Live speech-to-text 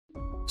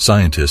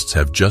Scientists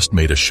have just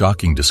made a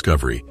shocking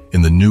discovery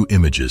in the new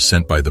images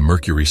sent by the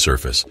Mercury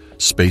surface,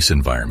 space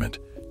environment,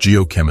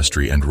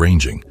 geochemistry and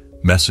ranging,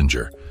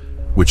 MESSENGER,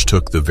 which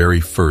took the very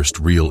first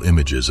real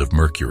images of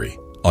Mercury.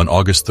 On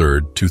August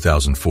 3,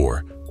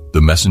 2004,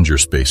 the MESSENGER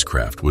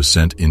spacecraft was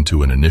sent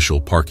into an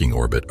initial parking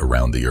orbit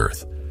around the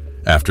Earth.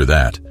 After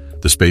that,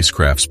 the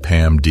spacecraft's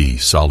PAM-D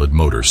solid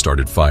motor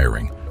started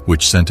firing,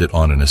 which sent it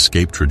on an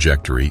escape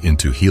trajectory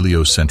into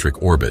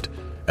heliocentric orbit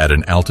at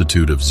an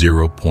altitude of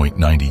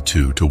 0.92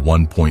 to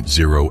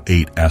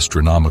 1.08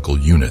 astronomical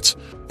units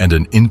and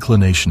an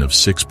inclination of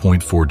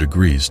 6.4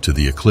 degrees to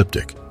the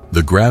ecliptic.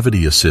 The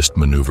gravity assist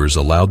maneuvers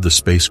allowed the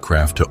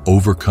spacecraft to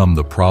overcome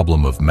the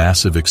problem of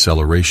massive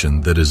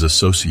acceleration that is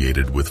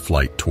associated with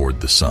flight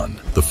toward the Sun.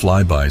 The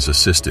flybys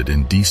assisted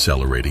in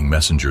decelerating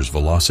MESSENGER's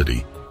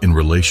velocity in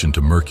relation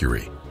to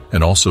Mercury,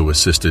 and also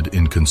assisted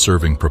in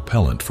conserving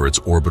propellant for its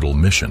orbital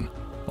mission,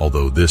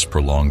 although this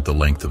prolonged the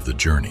length of the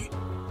journey.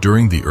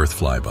 During the Earth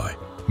flyby,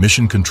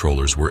 mission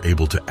controllers were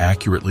able to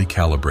accurately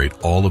calibrate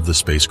all of the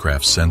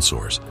spacecraft's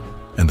sensors,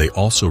 and they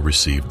also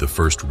received the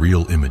first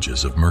real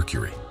images of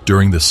Mercury.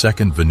 During the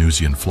second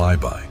Venusian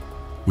flyby,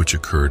 which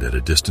occurred at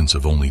a distance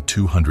of only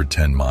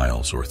 210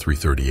 miles or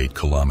 338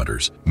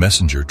 kilometers,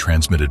 MESSENGER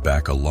transmitted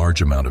back a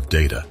large amount of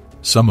data,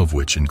 some of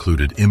which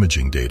included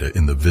imaging data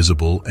in the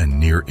visible and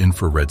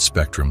near-infrared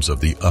spectrums of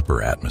the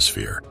upper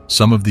atmosphere.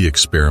 Some of the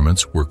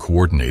experiments were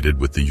coordinated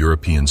with the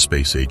European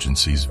Space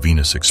Agency's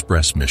Venus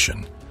Express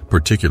mission,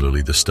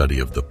 particularly the study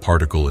of the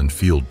particle and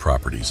field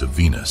properties of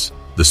Venus.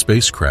 The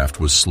spacecraft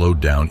was slowed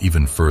down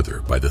even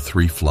further by the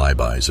 3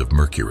 flybys of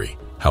Mercury.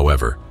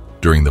 However,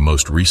 during the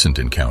most recent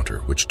encounter,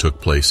 which took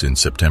place in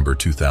September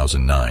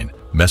 2009,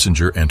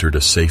 MESSENGER entered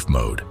a safe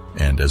mode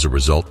and, as a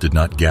result, did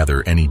not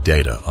gather any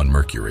data on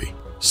Mercury.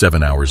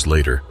 7 hours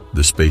later,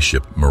 the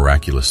spaceship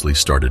miraculously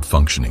started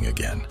functioning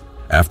again.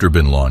 After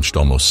being launched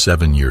almost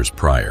 7 years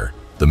prior,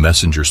 the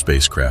MESSENGER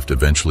spacecraft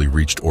eventually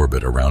reached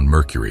orbit around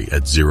Mercury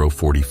at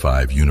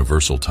 0:45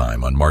 Universal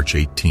Time on March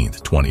 18,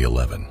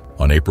 2011.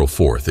 On April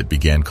 4th, it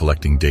began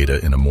collecting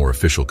data in a more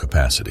official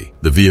capacity.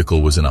 The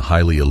vehicle was in a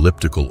highly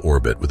elliptical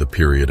orbit with a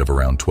period of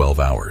around 12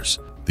 hours.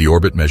 The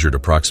orbit measured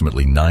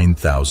approximately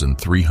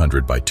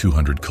 9,300 by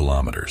 200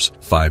 kilometers,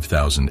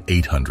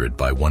 5,800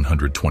 by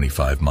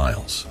 125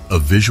 miles. A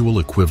visual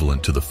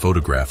equivalent to the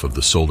photograph of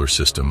the solar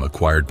system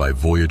acquired by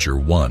Voyager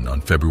 1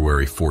 on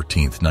February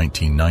 14,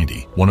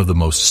 1990. One of the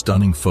most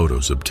stunning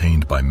photos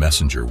obtained by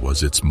MESSENGER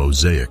was its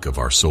mosaic of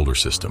our solar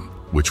system,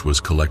 which was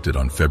collected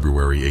on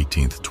February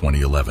 18,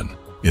 2011.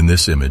 In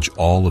this image,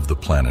 all of the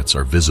planets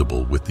are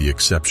visible with the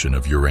exception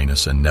of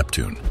Uranus and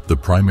Neptune. The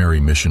primary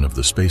mission of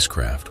the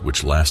spacecraft,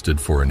 which lasted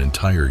for an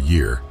entire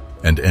year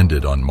and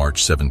ended on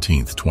March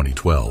 17,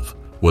 2012,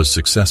 was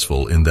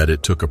successful in that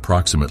it took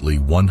approximately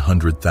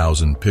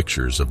 100,000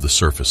 pictures of the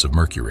surface of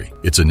Mercury.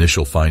 Its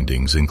initial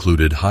findings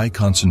included high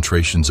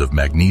concentrations of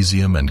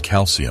magnesium and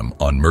calcium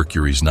on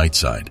Mercury's night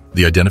side,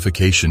 the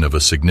identification of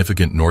a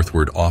significant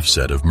northward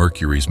offset of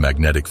Mercury's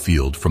magnetic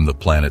field from the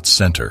planet's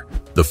center,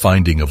 the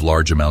finding of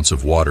large amounts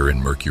of water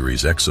in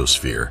Mercury's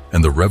exosphere,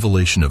 and the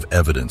revelation of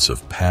evidence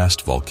of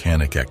past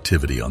volcanic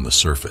activity on the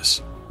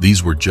surface.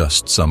 These were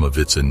just some of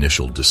its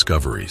initial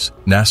discoveries.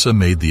 NASA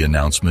made the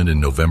announcement in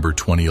November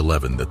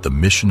 2011 that the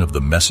mission of the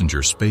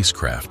MESSENGER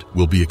spacecraft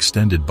will be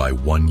extended by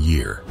 1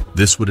 year.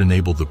 This would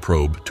enable the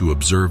probe to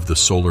observe the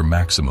solar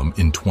maximum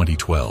in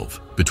 2012.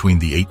 Between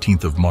the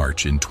 18th of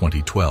March in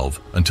 2012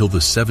 until the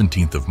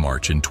 17th of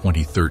March in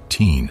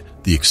 2013,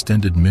 the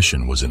extended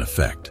mission was in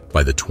effect.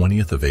 By the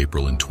 20th of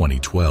April in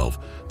 2012,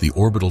 the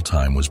orbital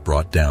time was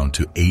brought down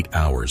to 8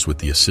 hours with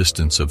the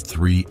assistance of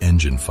 3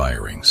 engine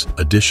firings.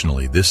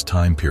 Additionally, this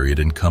time period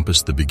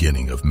encompassed the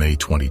beginning of May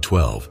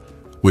 2012,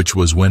 which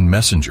was when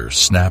MESSENGER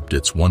snapped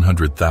its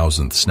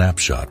 100,000th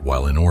snapshot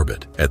while in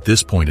orbit. At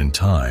this point in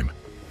time,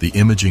 the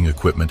imaging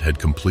equipment had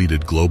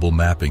completed global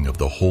mapping of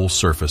the whole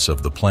surface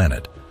of the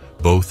planet,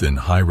 both in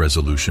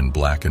high-resolution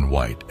black and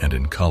white and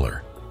in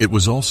color. It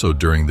was also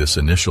during this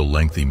initial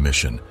lengthy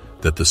mission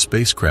that the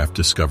spacecraft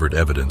discovered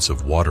evidence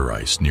of water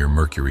ice near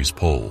Mercury's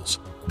poles.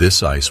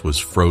 This ice was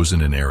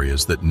frozen in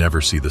areas that never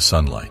see the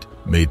sunlight,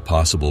 made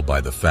possible by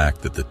the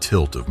fact that the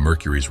tilt of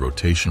Mercury's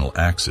rotational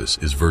axis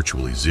is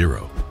virtually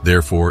zero.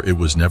 Therefore, it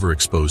was never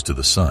exposed to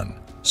the sun.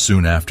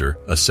 Soon after,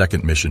 a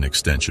second mission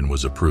extension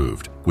was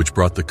approved, which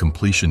brought the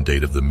completion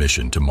date of the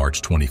mission to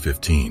March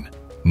 2015.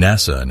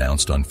 NASA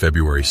announced on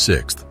February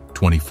 6,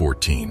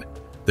 2014,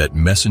 that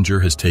MESSENGER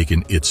has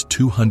taken its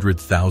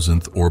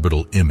 200,000th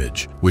orbital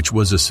image, which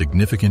was a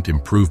significant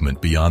improvement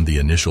beyond the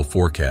initial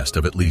forecast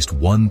of at least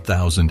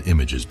 1,000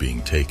 images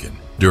being taken.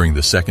 During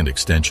the second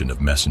extension of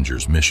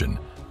MESSENGER's mission,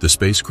 the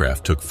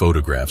spacecraft took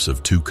photographs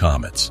of 2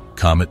 comets,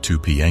 Comet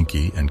 2P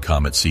Encke and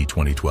Comet C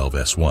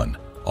 2012-S1,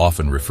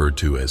 often referred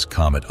to as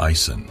Comet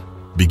Ison.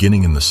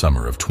 Beginning in the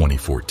summer of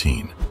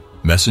 2014,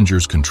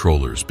 MESSENGER's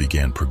controllers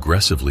began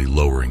progressively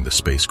lowering the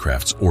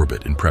spacecraft's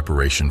orbit in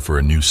preparation for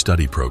a new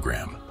study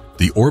program.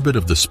 The orbit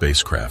of the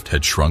spacecraft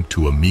had shrunk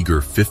to a meager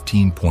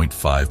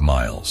 15.5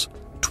 miles,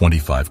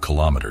 25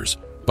 kilometers,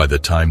 By the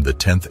time the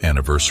 10th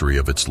anniversary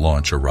of its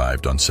launch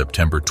arrived on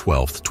September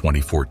 12,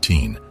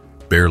 2014,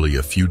 barely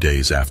a few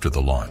days after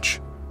the launch.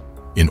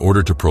 In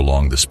order to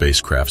prolong the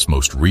spacecraft's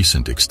most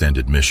recent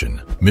extended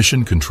mission,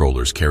 mission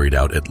controllers carried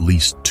out at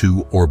least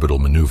 2 orbital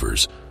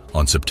maneuvers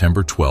on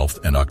September 12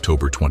 and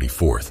October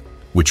 24,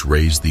 which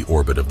raised the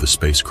orbit of the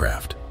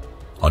spacecraft.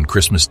 On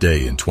Christmas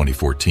Day in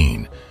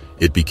 2014,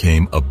 it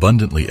became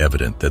abundantly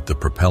evident that the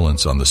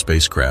propellants on the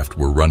spacecraft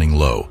were running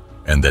low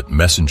and that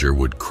Messenger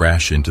would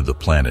crash into the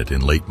planet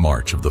in late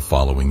March of the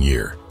following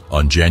year.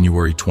 On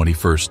January 21,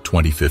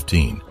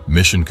 2015,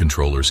 mission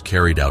controllers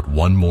carried out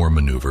one more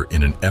maneuver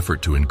in an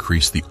effort to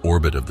increase the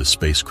orbit of the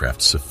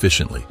spacecraft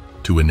sufficiently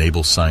to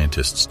enable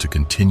scientists to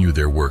continue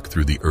their work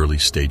through the early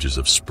stages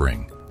of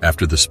spring.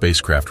 After the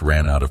spacecraft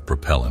ran out of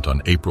propellant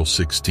on April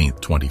 16,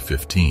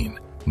 2015,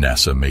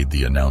 NASA made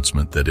the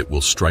announcement that it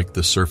will strike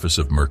the surface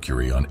of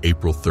Mercury on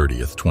April 30,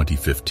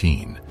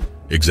 2015,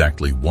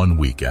 exactly 1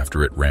 week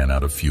after it ran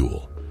out of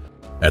fuel.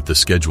 At the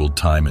scheduled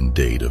time and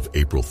date of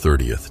April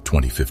 30,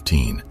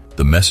 2015,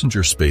 the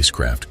Messenger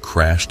spacecraft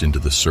crashed into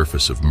the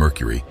surface of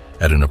Mercury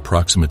at an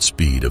approximate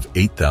speed of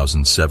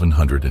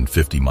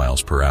 8,750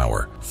 miles per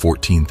hour,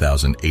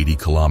 14,080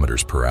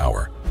 kilometers per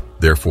hour,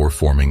 therefore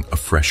forming a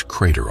fresh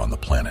crater on the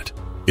planet.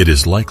 It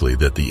is likely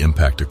that the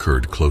impact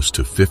occurred close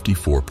to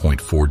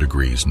 54.4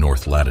 degrees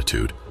north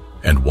latitude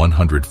and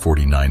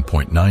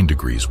 149.9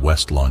 degrees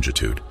west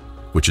longitude,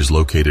 which is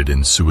located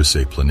in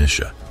Suisei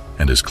Planitia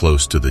and is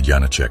close to the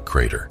Janacek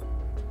crater.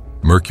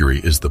 Mercury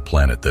is the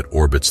planet that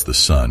orbits the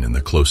Sun in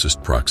the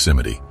closest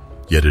proximity,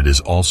 yet it is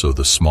also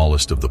the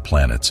smallest of the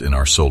planets in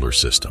our solar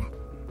system.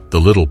 The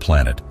little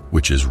planet,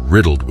 which is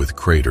riddled with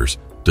craters,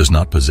 does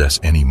not possess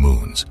any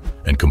moons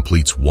and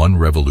completes one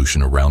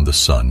revolution around the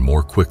Sun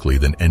more quickly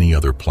than any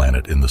other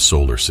planet in the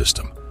solar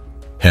system.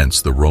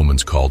 Hence, the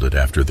Romans called it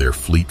after their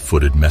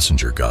fleet-footed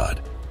messenger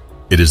god.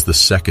 It is the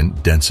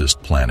second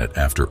densest planet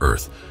after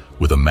Earth,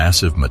 with a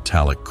massive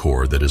metallic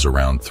core that is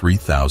around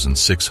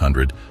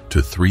 3,600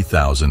 to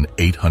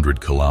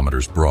 3,800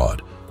 kilometers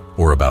broad,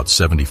 or about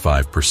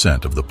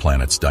 75% of the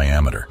planet's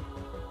diameter.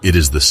 It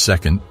is the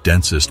second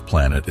densest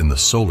planet in the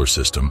solar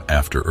system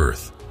after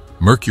Earth.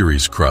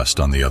 Mercury's crust,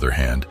 on the other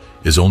hand,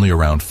 is only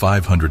around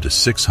 500 to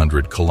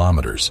 600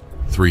 kilometers,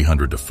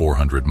 300 to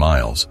 400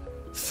 miles,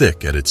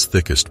 thick at its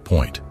thickest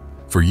point.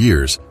 For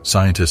years,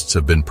 scientists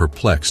have been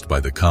perplexed by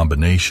the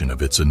combination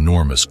of its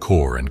enormous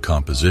core and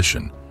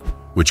composition,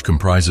 which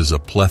comprises a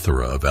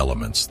plethora of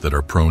elements that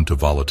are prone to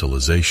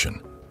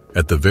volatilization.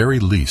 At the very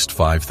least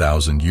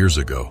 5,000 years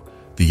ago,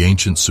 the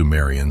ancient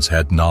Sumerians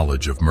had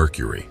knowledge of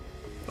Mercury.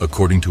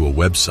 According to a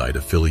website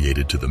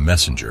affiliated to the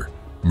Messenger,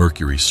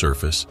 Mercury's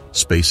surface,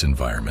 space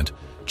environment,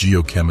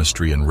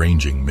 geochemistry and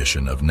ranging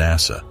mission of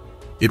NASA,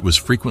 it was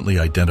frequently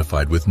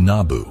identified with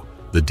Nabu,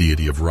 the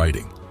deity of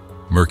writing.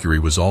 Mercury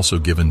was also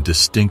given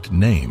distinct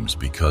names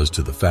because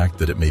to the fact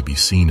that it may be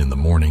seen in the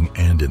morning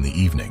and in the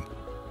evening.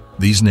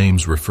 These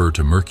names refer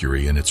to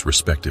Mercury in its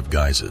respective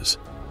guises.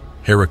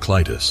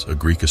 Heraclitus, a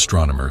Greek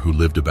astronomer who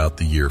lived about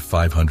the year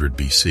 500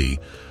 BC,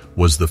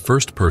 was the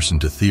first person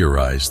to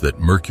theorize that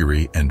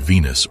Mercury and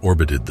Venus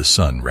orbited the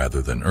Sun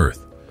rather than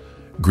Earth.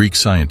 Greek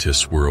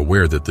scientists were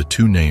aware that the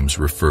two names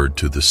referred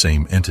to the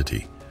same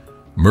entity.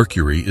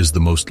 Mercury is the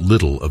most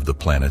little of the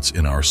planets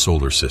in our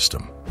solar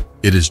system.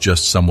 It is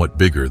just somewhat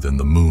bigger than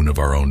the moon of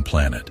our own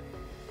planet.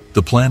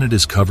 The planet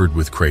is covered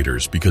with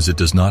craters because it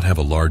does not have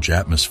a large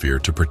atmosphere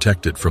to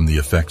protect it from the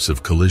effects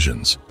of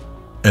collisions.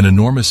 An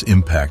enormous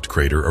impact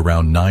crater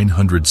around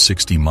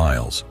 960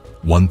 miles,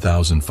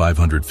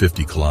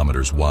 1,550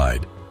 kilometers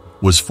wide,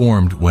 was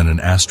formed when an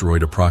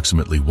asteroid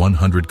approximately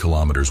 100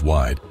 kilometers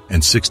wide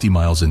and 60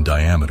 miles in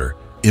diameter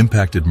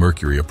impacted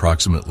Mercury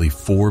approximately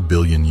 4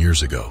 billion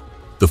years ago.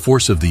 The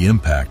force of the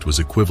impact was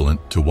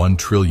equivalent to 1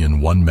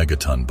 trillion 1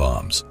 megaton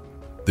bombs.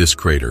 This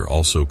crater,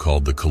 also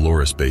called the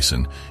Caloris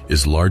Basin,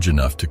 is large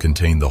enough to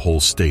contain the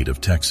whole state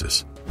of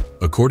Texas.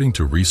 According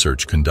to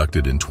research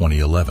conducted in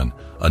 2011,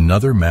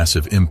 another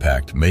massive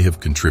impact may have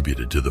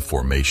contributed to the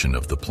formation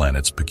of the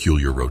planet's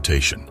peculiar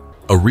rotation.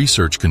 A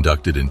research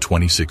conducted in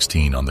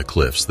 2016 on the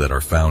cliffs that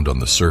are found on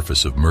the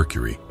surface of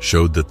Mercury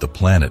showed that the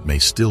planet may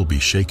still be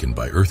shaken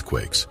by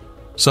earthquakes,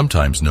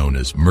 sometimes known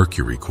as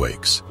Mercury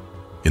quakes.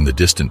 In the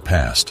distant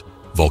past,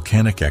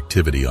 volcanic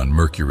activity on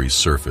Mercury's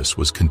surface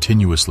was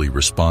continuously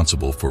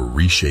responsible for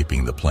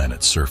reshaping the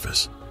planet's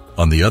surface.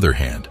 On the other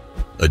hand,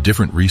 a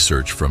different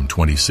research from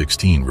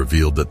 2016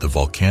 revealed that the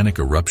volcanic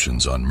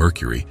eruptions on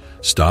Mercury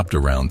stopped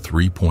around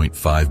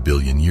 3.5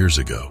 billion years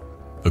ago.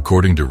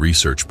 According to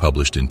research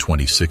published in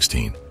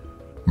 2016,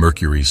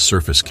 Mercury's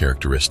surface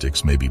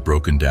characteristics may be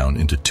broken down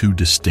into two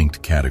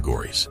distinct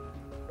categories.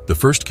 The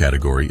first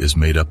category is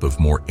made up of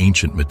more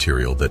ancient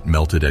material that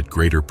melted at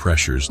greater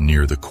pressures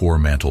near the core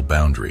mantle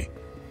boundary,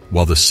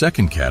 while the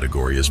second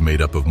category is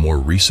made up of more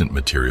recent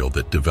material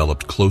that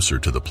developed closer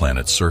to the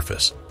planet's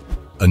surface.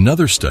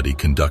 Another study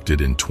conducted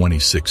in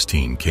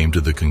 2016 came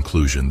to the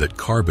conclusion that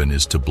carbon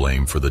is to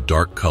blame for the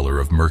dark color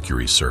of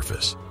Mercury's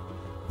surface.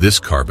 This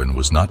carbon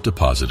was not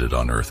deposited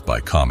on Earth by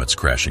comets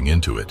crashing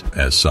into it,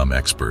 as some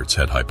experts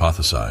had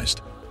hypothesized.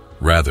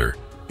 Rather,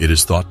 it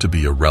is thought to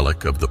be a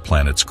relic of the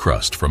planet's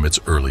crust from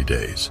its early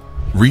days.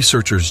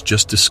 Researchers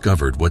just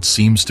discovered what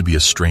seems to be a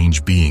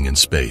strange being in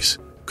space.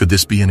 Could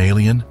this be an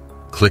alien?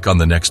 Click on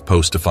the next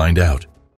post to find out.